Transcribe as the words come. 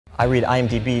I read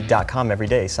IMDb.com every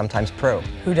day, sometimes pro.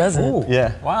 Who doesn't? Ooh.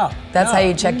 Yeah. Wow. That's how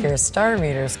you check your star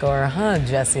meter score, huh,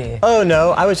 Jesse? Oh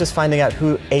no, I was just finding out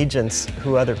who agents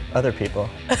who other people.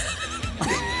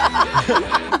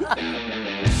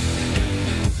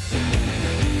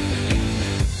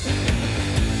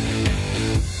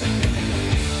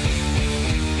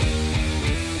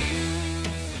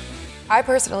 I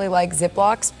personally like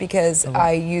Ziplocs because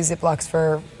I use Ziplocs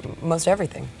for most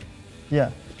everything.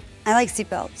 Yeah. I like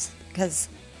seatbelts because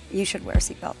you should wear a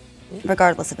seatbelt,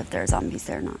 regardless of if there are zombies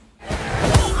there or not.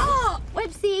 Oh,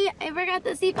 whoopsie, I forgot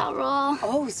the seatbelt rule.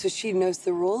 Oh, so she knows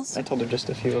the rules? I told her just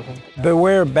a few of them.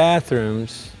 Beware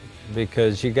bathrooms,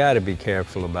 because you got to be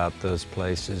careful about those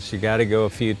places. You got to go a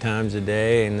few times a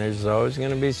day, and there's always going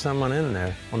to be someone in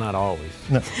there. Well, not always.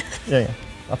 No. Yeah.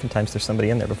 Oftentimes there's somebody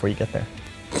in there before you get there.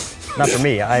 Not for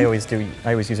me. I always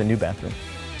use a new bathroom.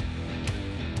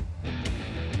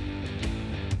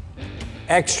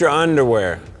 Extra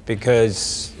underwear,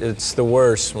 because it's the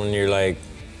worst when you're like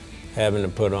having to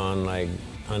put on like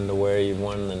underwear you've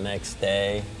worn the next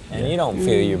day, and you don't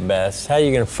feel your best. How are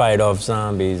you gonna fight off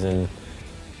zombies in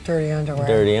Dirty underwear.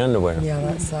 dirty underwear? Yeah,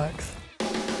 that sucks.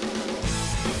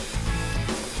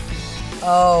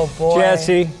 Oh boy.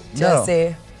 Jesse.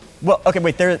 Jesse. Well, okay,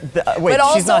 wait. Wait, But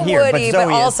also she's not here. Woody, but Zoe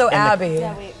but also is, Abby.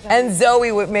 And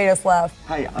Zoe made us laugh.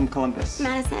 Hi, I'm Columbus.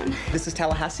 Madison. This is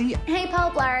Tallahassee. Hey, Paul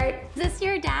Blart. Is this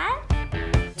your dad?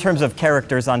 In terms of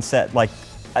characters on set, like,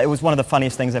 it was one of the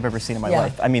funniest things I've ever seen in my Yeah.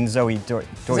 life. I mean, Zoe's in Zoe's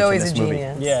this a movie.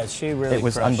 genius. Yeah, she really It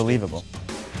was crushed unbelievable.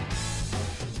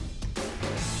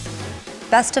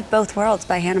 Best of Both Worlds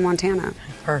by Hannah Montana.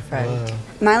 Perfect.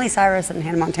 Miley Cyrus and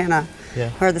Hannah Montana Yeah.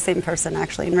 are the same person,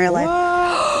 actually, in real life.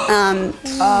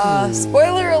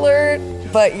 Spoiler alert,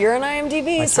 but you're an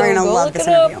IMDb, so You're gonna go love look this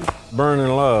it up. interview. Burning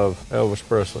Love, Elvis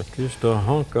Presley. Just a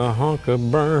hunk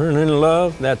of burning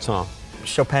love. That song.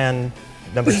 Chopin,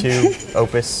 number 2,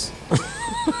 Opus.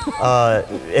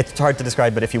 It's hard to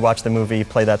describe, but if you watch the movie,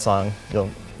 play that song,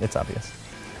 it's obvious.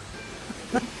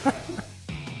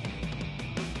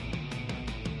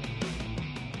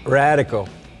 Radical.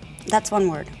 That's one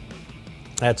word.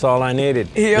 That's all I needed.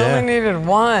 He only needed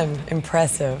one.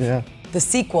 Impressive. Yeah. The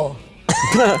sequel.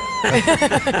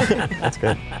 That's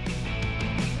good.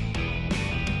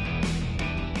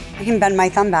 I can bend my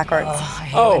thumb backwards. I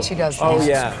hate when she does that. Oh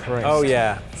yeah. Christ. Oh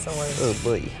yeah. So weird. Oh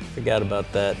boy. Forgot about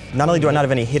that. Not only do I not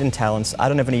have any hidden talents, I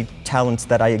don't have any talents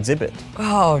that I exhibit.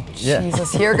 Oh, Yeah.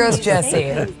 Jesus. Here goes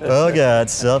Jesse. Oh God,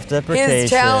 self-deprecation. His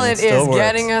talent still is works.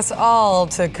 getting us all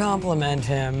to compliment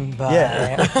him, but...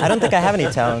 Yeah, I don't think I have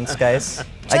any talents, guys.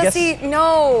 Jesse,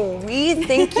 no, we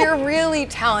think you're really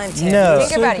talented. No.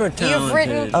 Think about it. Super You've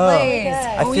written talented. plays.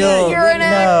 I feel yeah, you're an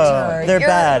actor. No, they're You're-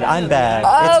 bad. I'm bad.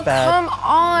 Oh, It's bad. come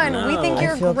on. We think No.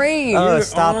 you're I feel- great. Oh, You're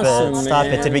stop awesome, it. Stop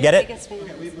man. it. Did we get it?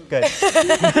 Good.